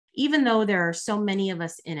Even though there are so many of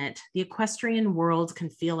us in it, the equestrian world can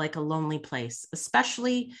feel like a lonely place,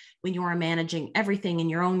 especially when you are managing everything in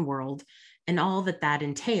your own world and all that that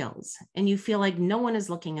entails, and you feel like no one is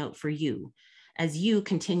looking out for you as you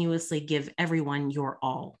continuously give everyone your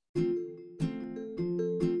all.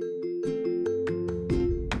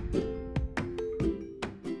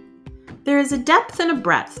 There is a depth and a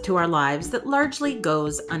breadth to our lives that largely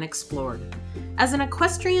goes unexplored. As an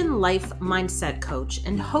equestrian life mindset coach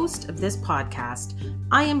and host of this podcast,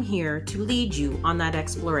 I am here to lead you on that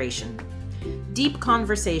exploration. Deep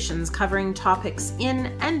conversations covering topics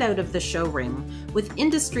in and out of the show ring with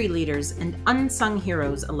industry leaders and unsung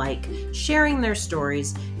heroes alike, sharing their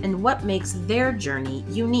stories and what makes their journey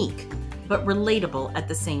unique, but relatable at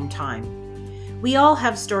the same time. We all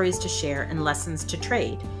have stories to share and lessons to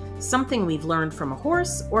trade, something we've learned from a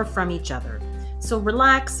horse or from each other. So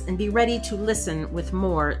relax and be ready to listen with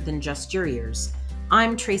more than just your ears.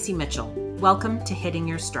 I'm Tracey Mitchell. Welcome to Hitting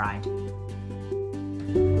Your Stride.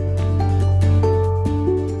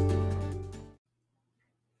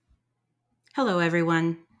 Hello,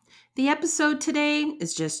 everyone. The episode today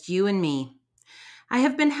is just you and me. I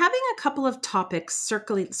have been having a couple of topics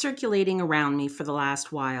circulating around me for the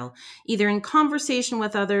last while, either in conversation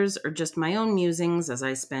with others or just my own musings as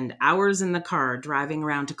I spend hours in the car driving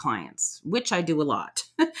around to clients, which I do a lot.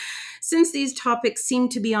 Since these topics seem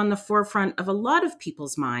to be on the forefront of a lot of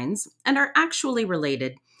people's minds and are actually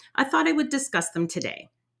related, I thought I would discuss them today.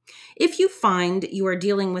 If you find you are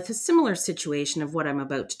dealing with a similar situation of what I'm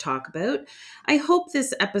about to talk about, I hope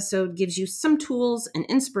this episode gives you some tools and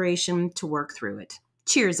inspiration to work through it.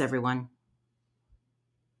 Cheers, everyone.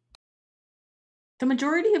 The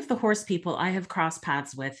majority of the horse people I have crossed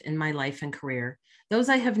paths with in my life and career, those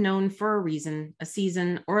I have known for a reason, a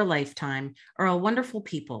season, or a lifetime, are all wonderful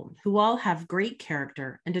people who all have great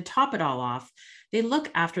character, and to top it all off, they look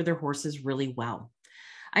after their horses really well.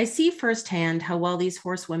 I see firsthand how well these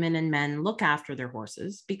horsewomen and men look after their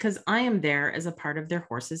horses because I am there as a part of their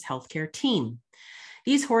horses' healthcare team.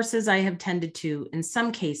 These horses I have tended to, in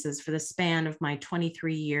some cases for the span of my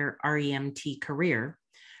 23-year REMT career,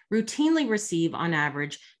 routinely receive on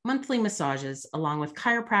average monthly massages along with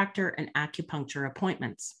chiropractor and acupuncture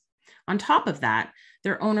appointments. On top of that,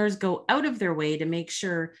 their owners go out of their way to make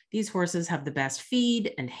sure these horses have the best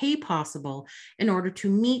feed and hay possible in order to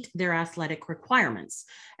meet their athletic requirements,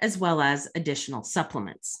 as well as additional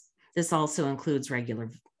supplements. This also includes regular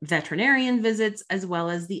veterinarian visits, as well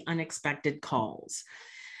as the unexpected calls.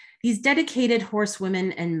 These dedicated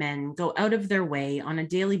horsewomen and men go out of their way on a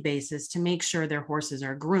daily basis to make sure their horses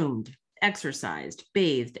are groomed, exercised,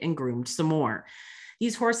 bathed, and groomed some more.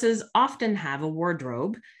 These horses often have a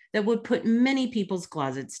wardrobe that would put many people's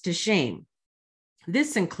closets to shame.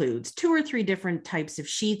 This includes 2 or 3 different types of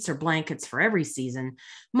sheets or blankets for every season,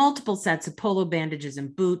 multiple sets of polo bandages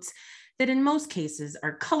and boots that in most cases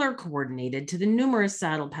are color coordinated to the numerous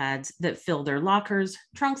saddle pads that fill their lockers,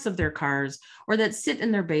 trunks of their cars, or that sit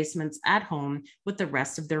in their basements at home with the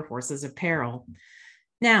rest of their horses' apparel.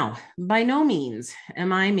 Now, by no means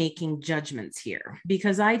am I making judgments here,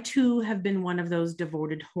 because I too have been one of those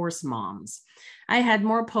devoted horse moms. I had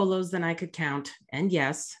more polos than I could count, and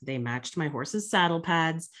yes, they matched my horse's saddle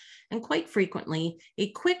pads, and quite frequently,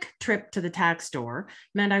 a quick trip to the tack store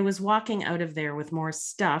meant I was walking out of there with more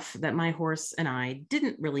stuff that my horse and I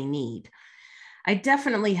didn't really need. I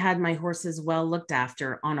definitely had my horses well looked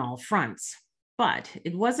after on all fronts, but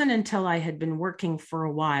it wasn't until I had been working for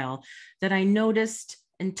a while that I noticed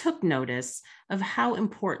and took notice of how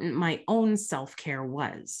important my own self-care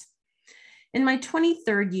was. In my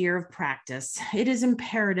 23rd year of practice, it is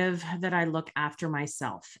imperative that I look after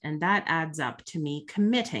myself, and that adds up to me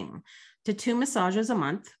committing to 2 massages a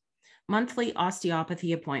month, monthly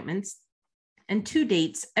osteopathy appointments, and 2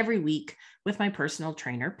 dates every week with my personal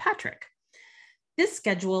trainer, Patrick. This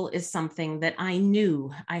schedule is something that I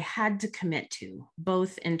knew I had to commit to,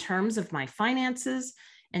 both in terms of my finances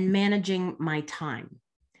and managing my time.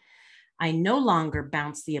 I no longer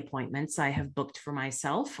bounce the appointments I have booked for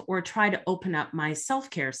myself or try to open up my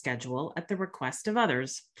self-care schedule at the request of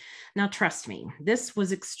others. Now, trust me, this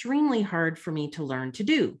was extremely hard for me to learn to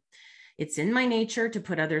do. It's in my nature to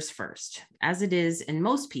put others first, as it is in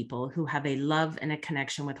most people who have a love and a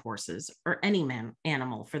connection with horses, or any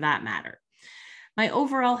animal for that matter. My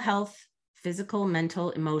overall health, physical,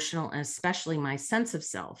 mental, emotional, and especially my sense of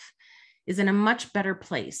self, is in a much better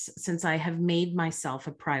place since I have made myself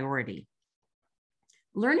a priority.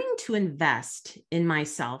 Learning to invest in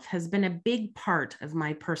myself has been a big part of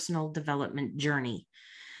my personal development journey.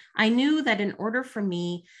 I knew that in order for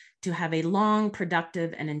me to have a long,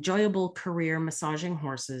 productive, and enjoyable career massaging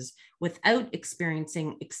horses without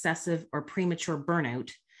experiencing excessive or premature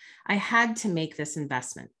burnout, I had to make this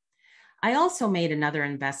investment. I also made another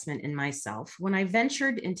investment in myself when I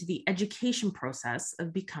ventured into the education process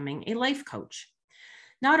of becoming a life coach.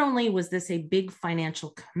 Not only was this a big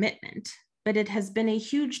financial commitment, but it has been a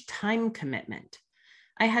huge time commitment.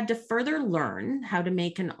 I had to further learn how to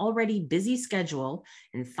make an already busy schedule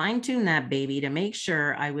and fine-tune that baby to make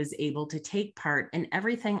sure I was able to take part in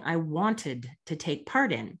everything I wanted to take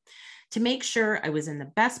part in, to make sure I was in the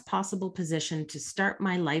best possible position to start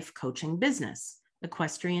my life coaching business,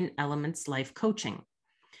 Equestrian Elements Life Coaching.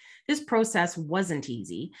 This process wasn't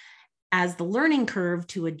easy, as the learning curve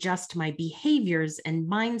to adjust my behaviors and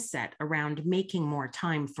mindset around making more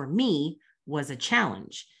time for me was a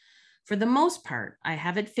challenge. For the most part, I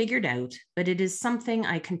have it figured out, but it is something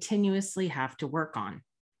I continuously have to work on.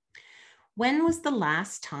 When was the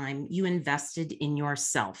last time you invested in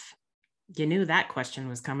yourself? You knew that question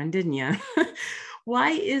was coming, didn't you? Why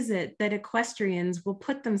is it that equestrians will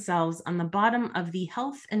put themselves on the bottom of the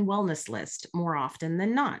health and wellness list more often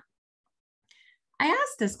than not? I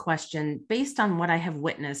asked this question based on what I have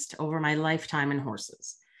witnessed over my lifetime in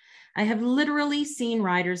horses. I have literally seen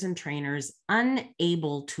riders and trainers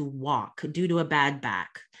unable to walk due to a bad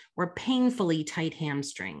back or painfully tight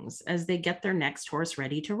hamstrings as they get their next horse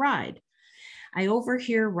ready to ride. I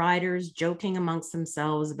overhear riders joking amongst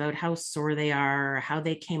themselves about how sore they are or how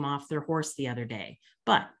they came off their horse the other day,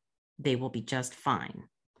 but they will be just fine,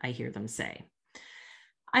 I hear them say.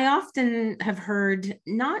 I often have heard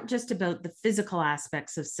not just about the physical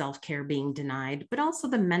aspects of self-care being denied, but also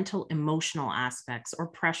the mental, emotional aspects or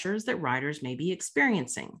pressures that riders may be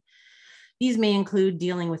experiencing. These may include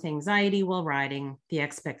dealing with anxiety while riding, the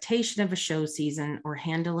expectation of a show season, or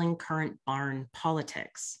handling current barn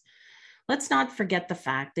politics. Let's not forget the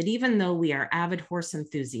fact that even though we are avid horse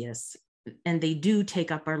enthusiasts, and they do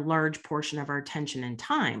take up a large portion of our attention and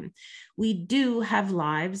time, we do have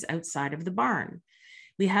lives outside of the barn.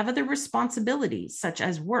 We have other responsibilities such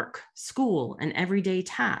as work, school, and everyday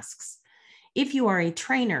tasks. If you are a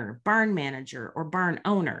trainer, barn manager, or barn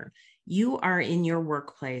owner, you are in your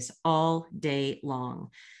workplace all day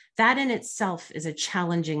long. That in itself is a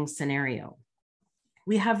challenging scenario.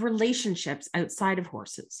 We have relationships outside of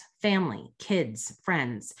horses, family, kids,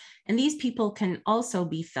 friends, and these people can also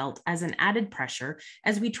be felt as an added pressure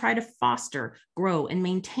as we try to foster, grow, and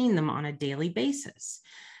maintain them on a daily basis.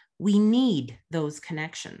 We need those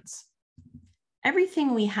connections.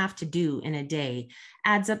 Everything we have to do in a day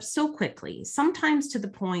adds up so quickly, sometimes to the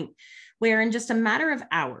point where in just a matter of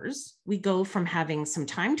hours, we go from having some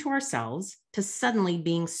time to ourselves to suddenly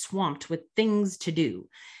being swamped with things to do.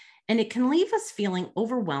 And it can leave us feeling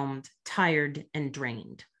overwhelmed, tired, and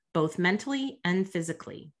drained, both mentally and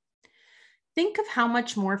physically. Think of how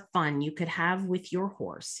much more fun you could have with your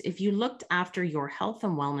horse if you looked after your health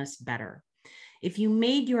and wellness better, if you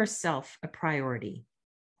made yourself a priority.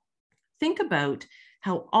 Think about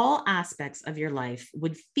how all aspects of your life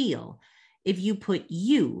would feel if you put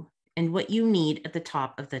you and what you need at the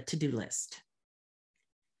top of the to-do list.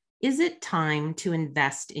 Is it time to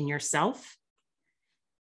invest in yourself?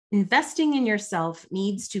 Investing in yourself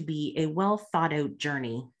needs to be a well thought out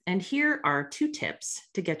journey, and here are 2 tips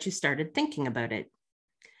to get you started thinking about it.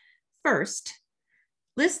 First,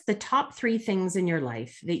 list the top 3 things in your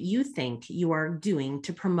life that you think you are doing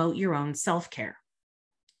to promote your own self-care.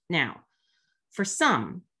 Now, for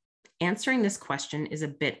some, answering this question is a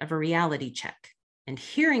bit of a reality check, and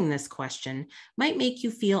hearing this question might make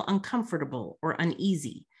you feel uncomfortable or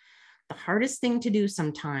uneasy. The hardest thing to do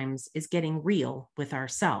sometimes is getting real with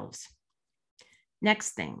ourselves.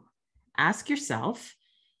 Next thing, ask yourself,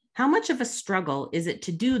 how much of a struggle is it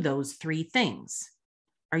to do those 3 things?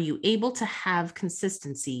 Are you able to have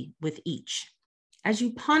consistency with each? As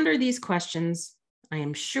you ponder these questions, I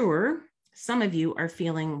am sure some of you are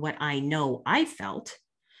feeling what I know I felt,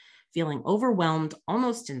 feeling overwhelmed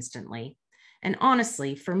almost instantly. And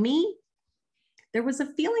honestly, for me, there was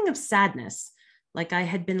a feeling of sadness, like I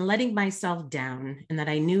had been letting myself down and that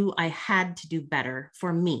I knew I had to do better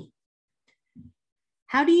for me.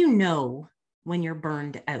 How do you know when you're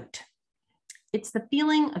burned out? It's the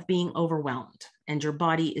feeling of being overwhelmed and your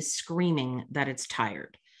body is screaming that it's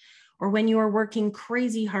tired. Or when you are working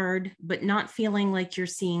crazy hard, but not feeling like you're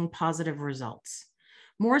seeing positive results.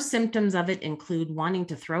 More symptoms of it include wanting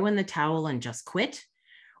to throw in the towel and just quit,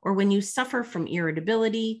 or when you suffer from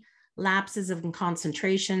irritability, lapses of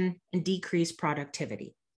concentration, and decreased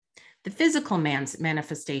productivity. The physical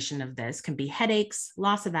manifestation of this can be headaches,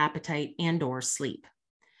 loss of appetite, and/or sleep.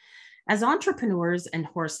 As entrepreneurs and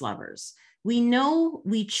horse lovers, We know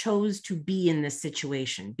we chose to be in this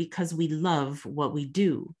situation because we love what we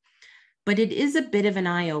do. But it is a bit of an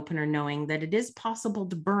eye-opener knowing that it is possible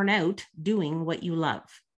to burn out doing what you love.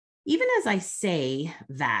 Even as I say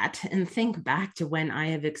that and think back to when I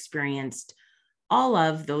have experienced all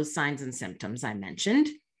of those signs and symptoms I mentioned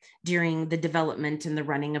during the development and the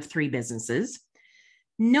running of 3 businesses,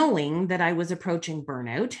 knowing that I was approaching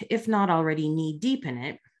burnout, if not already knee deep in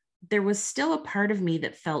it, there was still a part of me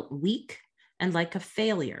that felt weak and like a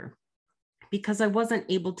failure because I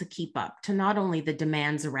wasn't able to keep up to not only the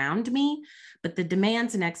demands around me, but the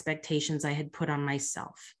demands and expectations I had put on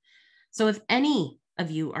myself. So if any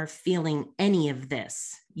of you are feeling any of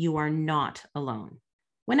this, you are not alone.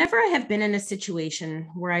 Whenever I have been in a situation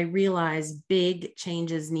where I realize big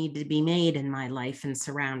changes need to be made in my life and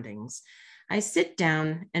surroundings, I sit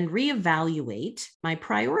down and reevaluate my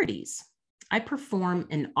priorities. I perform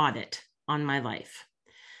an audit on my life.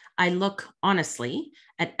 I look honestly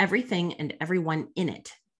at everything and everyone in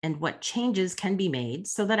it and what changes can be made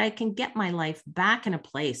so that I can get my life back in a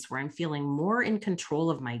place where I'm feeling more in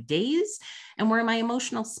control of my days and where my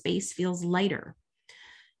emotional space feels lighter.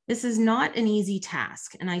 This is not an easy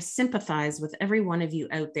task, and I sympathize with every one of you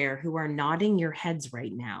out there who are nodding your heads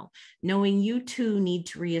right now, knowing you too need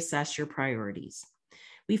to reassess your priorities.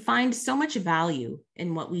 We find so much value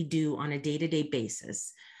in what we do on a day-to-day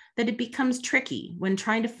basis that it becomes tricky when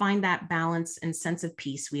trying to find that balance and sense of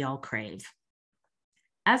peace we all crave.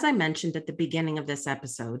 As I mentioned at the beginning of this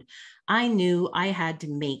episode, I knew I had to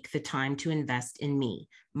make the time to invest in me,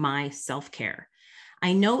 my self-care.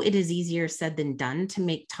 I know it is easier said than done to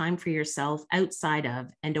make time for yourself outside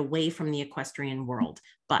of and away from the equestrian world,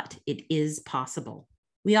 but it is possible.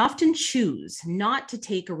 We often choose not to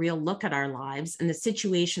take a real look at our lives and the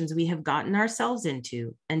situations we have gotten ourselves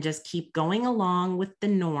into and just keep going along with the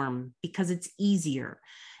norm because it's easier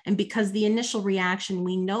and because the initial reaction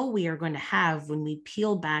we know we are going to have when we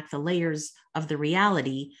peel back the layers of the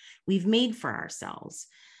reality we've made for ourselves.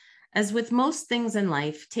 As with most things in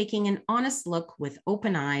life, taking an honest look with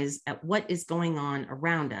open eyes at what is going on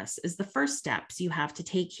around us is the first steps you have to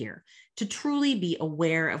take here to truly be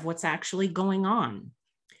aware of what's actually going on.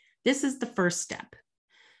 This is the first step.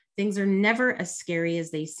 Things are never as scary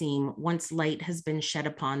as they seem once light has been shed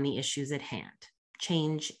upon the issues at hand.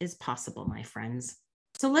 Change is possible, my friends.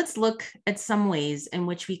 So let's look at some ways in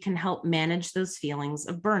which we can help manage those feelings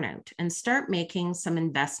of burnout and start making some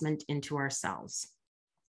investment into ourselves.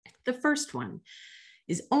 The first one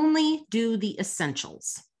is only do the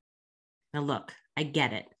essentials. Now look, I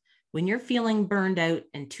get it. When you're feeling burned out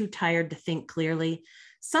and too tired to think clearly,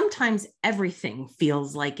 sometimes everything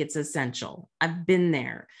feels like it's essential. I've been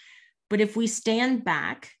there. But if we stand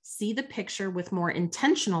back, see the picture with more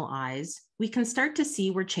intentional eyes, we can start to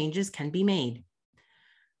see where changes can be made.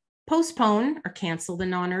 Postpone or cancel the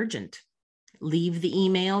non-urgent. Leave the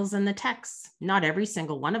emails and the texts. Not every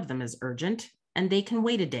single one of them is urgent, and they can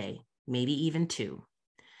wait a day, maybe even 2.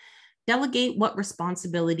 Delegate what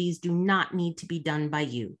responsibilities do not need to be done by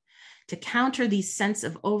you. To counter the sense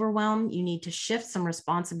of overwhelm, you need to shift some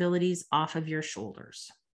responsibilities off of your shoulders.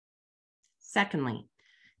 Secondly,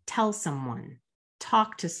 tell someone,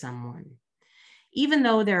 talk to someone. Even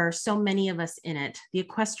though there are so many of us in it, the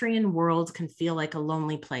equestrian world can feel like a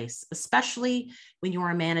lonely place, especially when you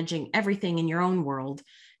are managing everything in your own world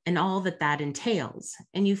and all that that entails,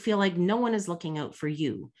 and you feel like no one is looking out for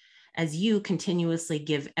you as you continuously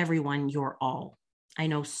give everyone your all. I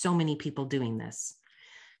know so many people doing this.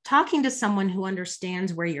 Talking to someone who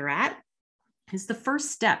understands where you're at is the first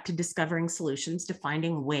step to discovering solutions to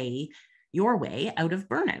finding your way out of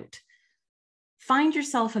burnout. Find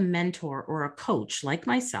yourself a mentor or a coach like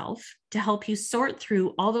myself to help you sort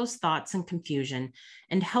through all those thoughts and confusion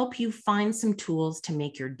and help you find some tools to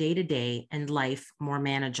make your day-to-day and life more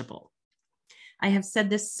manageable. I have said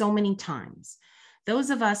this so many times. Those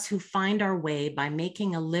of us who find our way by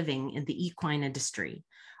making a living in the equine industry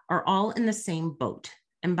are all in the same boat.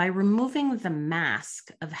 And by removing the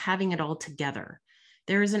mask of having it all together,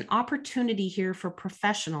 there is an opportunity here for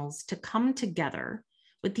professionals to come together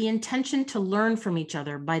with the intention to learn from each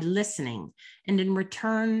other by listening, and in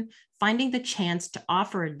return, finding the chance to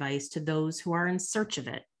offer advice to those who are in search of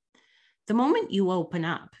it. The moment you open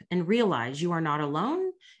up and realize you are not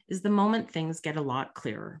alone is the moment things get a lot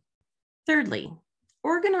clearer. Thirdly,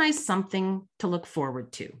 organize something to look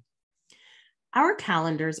forward to. Our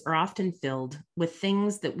calendars are often filled with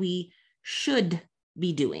things that we should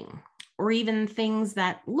be doing, or even things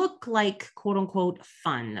that look like quote unquote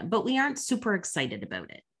fun, but we aren't super excited about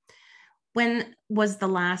it. When was the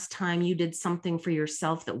last time you did something for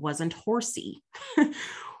yourself that wasn't horsey?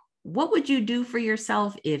 What would you do for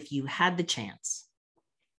yourself if you had the chance?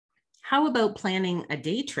 How about planning a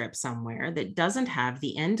day trip somewhere that doesn't have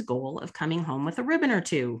the end goal of coming home with a ribbon or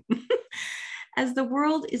two? As the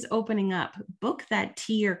world is opening up, book that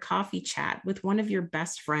tea or coffee chat with one of your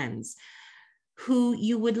best friends who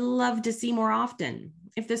you would love to see more often.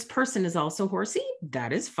 If this person is also horsey,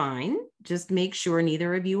 that is fine. Just make sure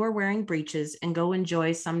neither of you are wearing breeches and go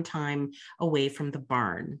enjoy some time away from the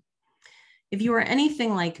barn. If you are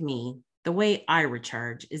anything like me, the way I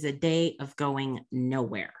recharge is a day of going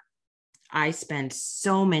nowhere. I spend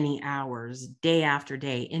so many hours day after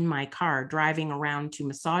day in my car driving around to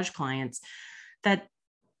massage clients that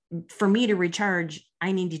for me to recharge,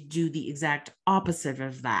 I need to do the exact opposite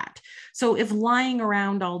of that. So if lying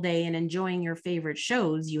around all day and enjoying your favorite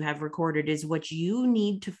shows you have recorded is what you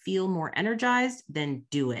need to feel more energized, then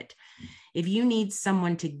do it. If you need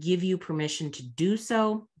someone to give you permission to do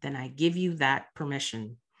so, then I give you that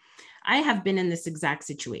permission. I have been in this exact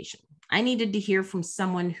situation. I needed to hear from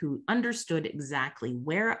someone who understood exactly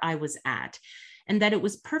where I was at and that it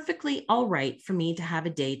was perfectly all right for me to have a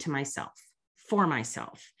day to myself, for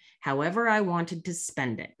myself, however I wanted to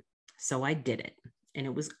spend it. So I did it, and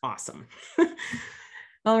it was awesome.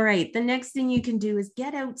 All right, the next thing you can do is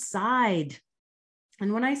get outside.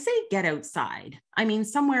 And when I say get outside, I mean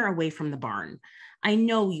somewhere away from the barn. I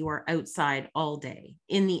know you are outside all day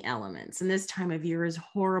in the elements, and this time of year is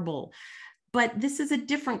horrible. But this is a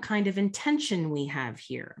different kind of intention we have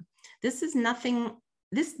here. There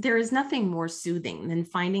is nothing more soothing than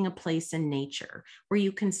finding a place in nature where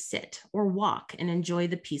you can sit or walk and enjoy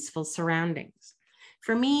the peaceful surroundings.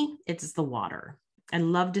 For me, it's the water. I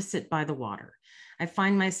love to sit by the water. I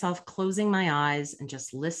find myself closing my eyes and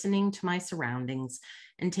just listening to my surroundings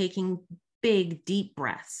and taking big, deep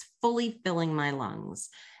breaths, fully filling my lungs,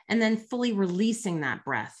 and then fully releasing that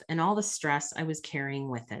breath and all the stress I was carrying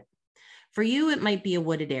with it. For you, it might be a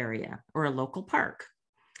wooded area or a local park.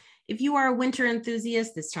 If you are a winter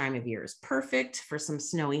enthusiast, this time of year is perfect for some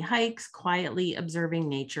snowy hikes, quietly observing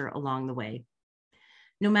nature along the way.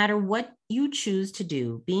 No matter what you choose to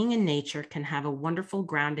do, being in nature can have a wonderful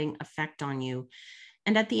grounding effect on you.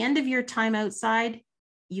 And at the end of your time outside,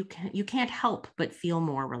 you can't help but feel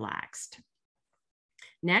more relaxed.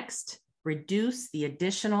 Next, reduce the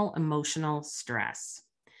additional emotional stress.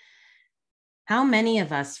 How many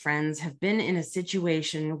of us, friends, have been in a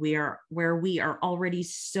situation where we are already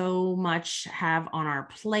so much have on our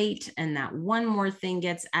plate and that one more thing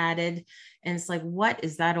gets added? And it's like, what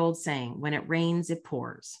is that old saying? When it rains, it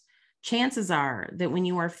pours. Chances are that when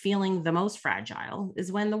you are feeling the most fragile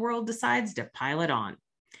is when the world decides to pile it on.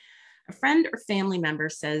 A friend or family member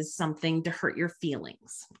says something to hurt your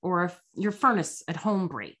feelings, or if your furnace at home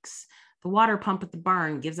breaks, the water pump at the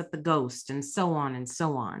barn gives up the ghost, and so on and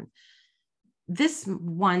so on. This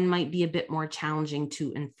one might be a bit more challenging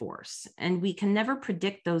to enforce, and we can never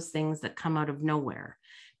predict those things that come out of nowhere,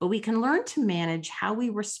 but we can learn to manage how we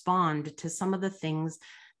respond to some of the things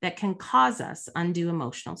that can cause us undue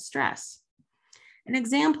emotional stress. An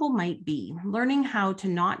example might be learning how to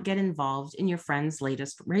not get involved in your friend's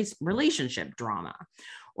latest relationship drama,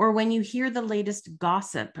 or when you hear the latest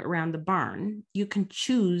gossip around the barn, you can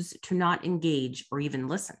choose to not engage or even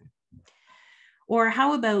listen. Or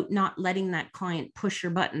how about not letting that client push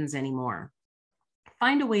your buttons anymore?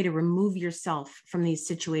 Find a way to remove yourself from these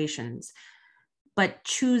situations, but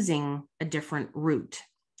choosing a different route.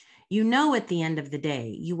 You know, at the end of the day,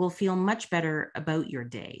 you will feel much better about your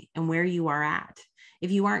day and where you are at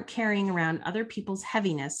if you aren't carrying around other people's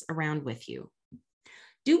heaviness around with you.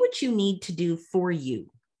 Do what you need to do for you.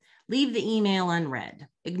 Leave the email unread.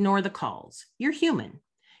 Ignore the calls. You're human.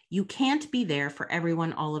 You can't be there for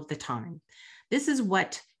everyone all of the time. This is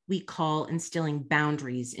what we call instilling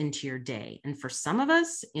boundaries into your day, and for some of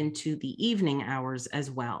us, into the evening hours as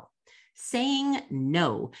well. Saying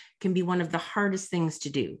no can be one of the hardest things to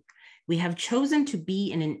do. We have chosen to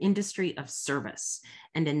be in an industry of service,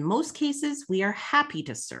 and in most cases, we are happy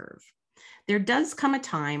to serve. There does come a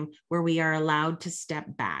time where we are allowed to step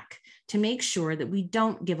back to make sure that we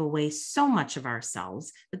don't give away so much of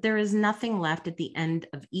ourselves that there is nothing left at the end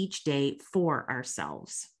of each day for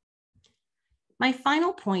ourselves. My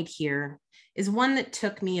final point here is one that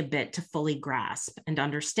took me a bit to fully grasp and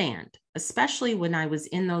understand, especially when I was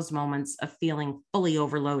in those moments of feeling fully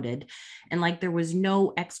overloaded and like there was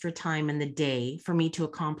no extra time in the day for me to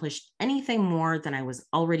accomplish anything more than I was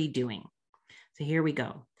already doing. So here we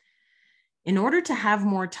go. In order to have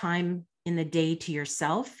more time in the day to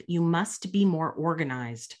yourself, you must be more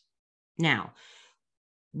organized. Now,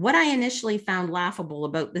 what I initially found laughable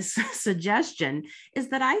about this suggestion is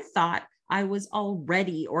that I thought I was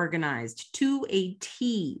already organized to a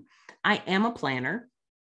T. I am a planner.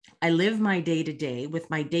 I live my day to day with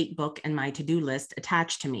my date book and my to-do list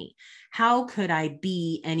attached to me. How could I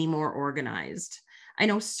be any more organized? I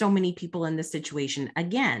know so many people in this situation.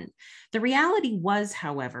 Again, the reality was,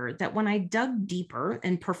 however, that when I dug deeper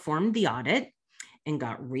and performed the audit and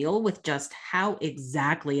got real with just how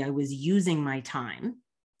exactly I was using my time,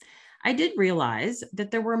 I did realize that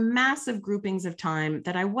there were massive groupings of time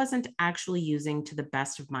that I wasn't actually using to the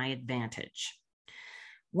best of my advantage.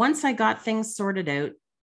 Once I got things sorted out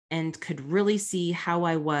and could really see how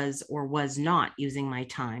I was or was not using my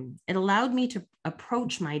time, it allowed me to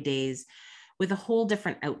approach my days with a whole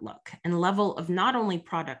different outlook and level of not only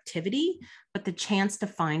productivity, but the chance to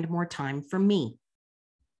find more time for me.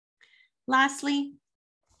 Lastly,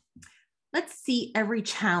 let's see every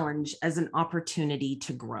challenge as an opportunity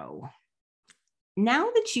to grow. Now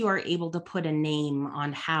that you are able to put a name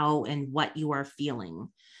on how and what you are feeling,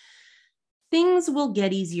 things will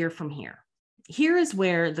get easier from here. Here is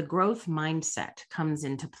where the growth mindset comes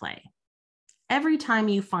into play. Every time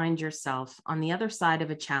you find yourself on the other side of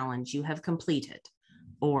a challenge you have completed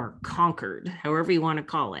or conquered, however you want to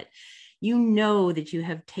call it, you know that you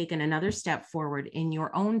have taken another step forward in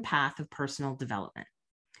your own path of personal development.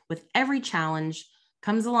 With every challenge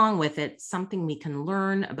comes along with it something we can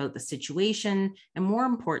learn about the situation and, more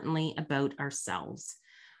importantly, about ourselves.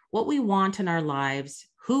 What we want in our lives,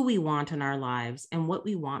 who we want in our lives, and what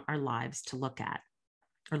we want our lives to look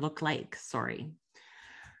like.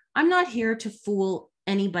 I'm not here to fool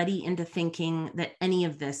anybody into thinking that any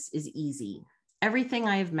of this is easy. Everything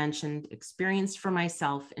I have mentioned, experienced for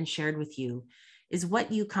myself, and shared with you is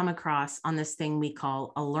what you come across on this thing we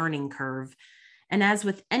call a learning curve. And as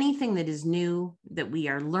with anything that is new that we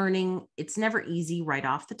are learning, it's never easy right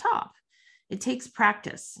off the top. It takes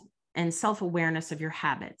practice and self-awareness of your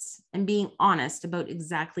habits and being honest about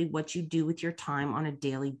exactly what you do with your time on a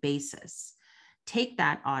daily basis. Take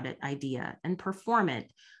that audit idea and perform it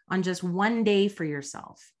on just one day for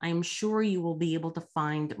yourself. I am sure you will be able to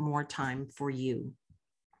find more time for you.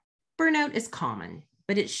 Burnout is common,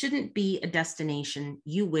 but it shouldn't be a destination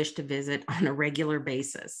you wish to visit on a regular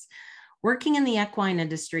basis. Working in the equine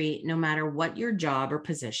industry, no matter what your job or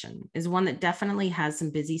position, is one that definitely has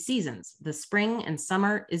some busy seasons. The spring and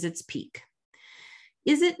summer is its peak.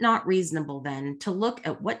 Is it not reasonable then to look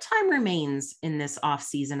at what time remains in this off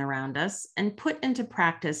season around us and put into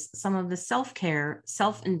practice some of the self-care,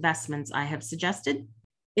 self-investments I have suggested?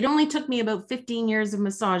 It only took me about 15 years of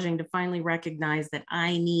massaging to finally recognize that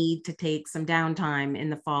I need to take some downtime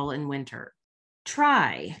in the fall and winter.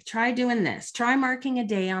 Try doing this. Try marking a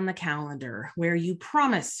day on the calendar where you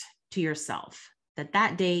promise to yourself that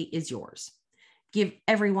that day is yours. Give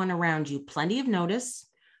everyone around you plenty of notice.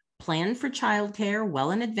 Plan for childcare well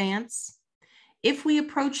in advance. If we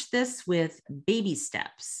approach this with baby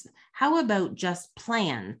steps, how about just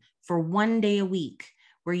plan for one day a week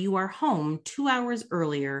where you are home 2 hours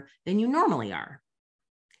earlier than you normally are?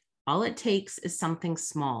 All it takes is something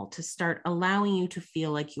small to start allowing you to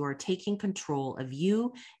feel like you are taking control of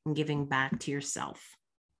you and giving back to yourself.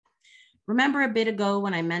 Remember a bit ago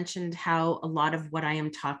when I mentioned how a lot of what I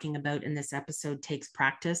am talking about in this episode takes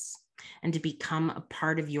practice? And to become a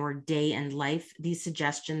part of your day and life, these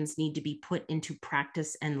suggestions need to be put into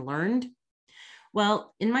practice and learned.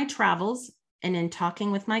 Well, in my travels and in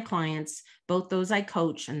talking with my clients, both those I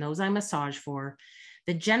coach and those I massage for,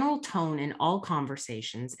 the general tone in all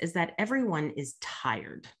conversations is that everyone is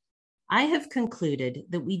tired. I have concluded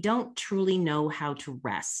that we don't truly know how to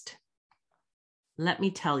rest. Let me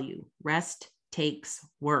tell you, rest takes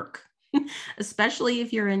work. Especially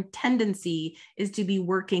if your tendency is to be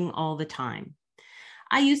working all the time.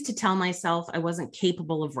 I used to tell myself I wasn't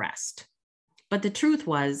capable of rest, but the truth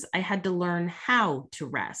was I had to learn how to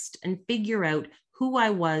rest and figure out who I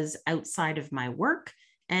was outside of my work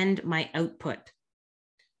and my output.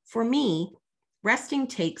 For me, resting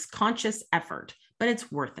takes conscious effort, but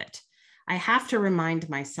it's worth it. I have to remind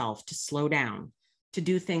myself to slow down, to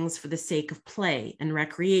do things for the sake of play and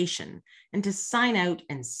recreation, and to sign out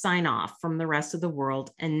and sign off from the rest of the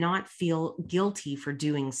world and not feel guilty for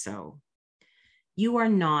doing so. You are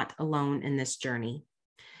not alone in this journey.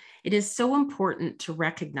 It is so important to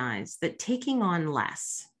recognize that taking on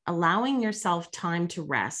less, allowing yourself time to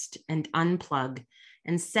rest and unplug,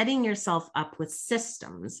 and setting yourself up with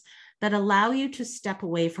systems that allow you to step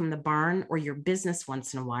away from the barn or your business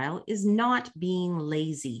once in a while is not being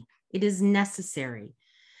lazy. It is necessary.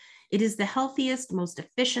 It is the healthiest, most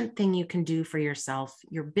efficient thing you can do for yourself,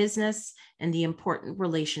 your business, and the important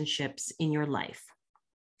relationships in your life.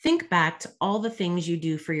 Think back to all the things you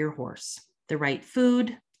do for your horse: the right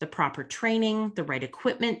food, the proper training, the right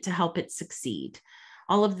equipment to help it succeed.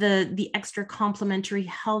 all of the extra complementary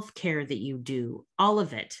health care that you do, all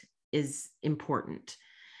of it is important.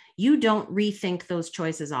 You don't rethink those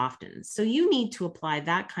choices often. So you need to apply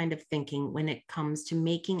that kind of thinking when it comes to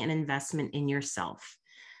making an investment in yourself.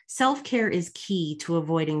 Self-care is key to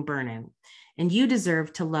avoiding burnout, and you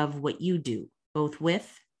deserve to love what you do, both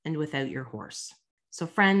with and without your horse. So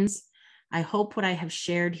friends, I hope what I have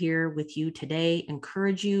shared here with you today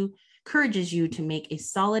encourages you to make a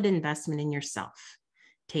solid investment in yourself.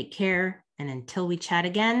 Take care, and until we chat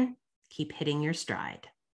again, keep hitting your stride.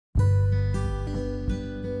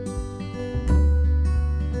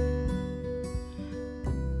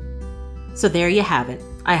 So there you have it.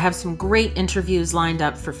 I have some great interviews lined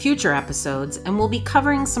up for future episodes, and we'll be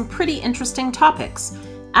covering some pretty interesting topics,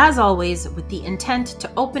 as always with the intent to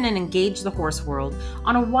open and engage the horse world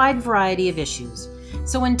on a wide variety of issues.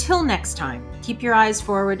 So until next time, keep your eyes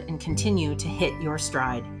forward and continue to hit your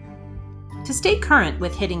stride. To stay current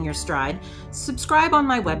with Hitting Your Stride, subscribe on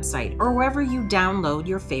my website or wherever you download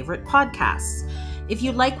your favorite podcasts. If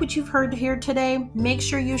you like what you've heard here today, make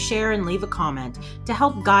sure you share and leave a comment to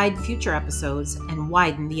help guide future episodes and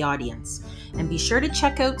widen the audience. And be sure to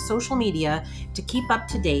check out social media to keep up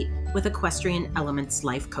to date with Equestrian Elements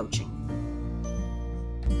Life Coaching.